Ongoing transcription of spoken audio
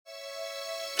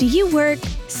Do you work,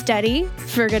 study,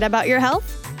 forget about your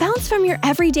health? Bounce from your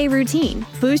everyday routine.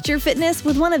 Boost your fitness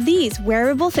with one of these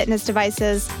wearable fitness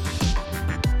devices.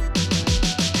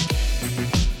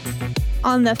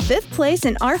 On the 5th place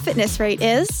in our fitness rate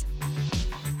is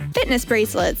fitness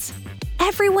bracelets.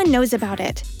 Everyone knows about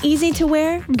it. Easy to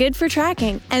wear, good for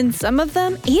tracking, and some of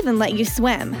them even let you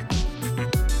swim.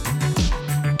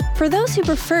 For those who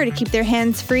prefer to keep their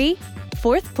hands free,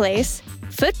 4th place,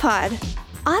 FootPod.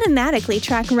 Automatically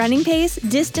track running pace,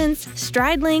 distance,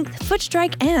 stride length, foot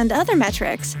strike, and other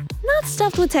metrics. Not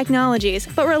stuffed with technologies,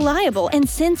 but reliable and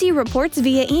sends you reports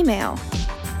via email.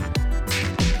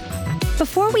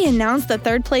 Before we announce the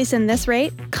 3rd place in this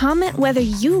rate, comment whether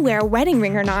you wear a wedding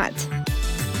ring or not.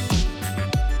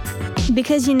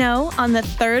 Because you know, on the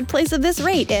 3rd place of this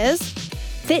rate is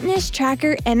Fitness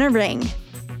Tracker in a Ring.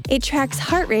 It tracks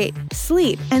heart rate,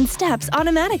 sleep, and steps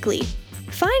automatically.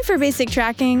 Fine for basic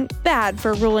tracking, bad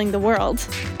for ruling the world.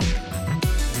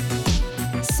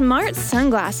 Smart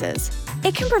sunglasses.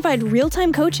 It can provide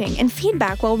real-time coaching and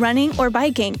feedback while running or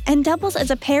biking and doubles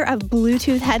as a pair of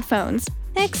Bluetooth headphones.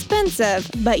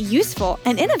 Expensive, but useful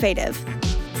and innovative.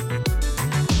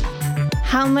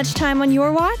 How much time on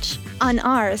your watch? On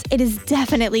ours, it is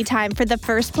definitely time for the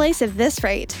 1st place of this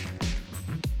rate.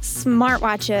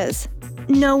 Smartwatches.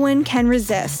 No one can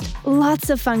resist. Lots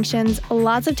of functions,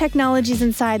 lots of technologies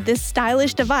inside this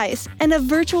stylish device, and a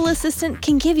virtual assistant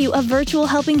can give you a virtual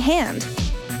helping hand.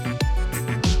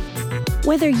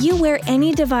 Whether you wear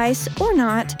any device or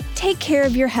not, take care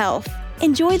of your health.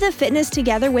 Enjoy the fitness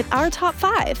together with our top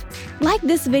 5. Like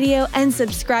this video and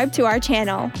subscribe to our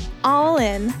channel. All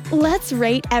in, let's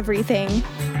rate everything.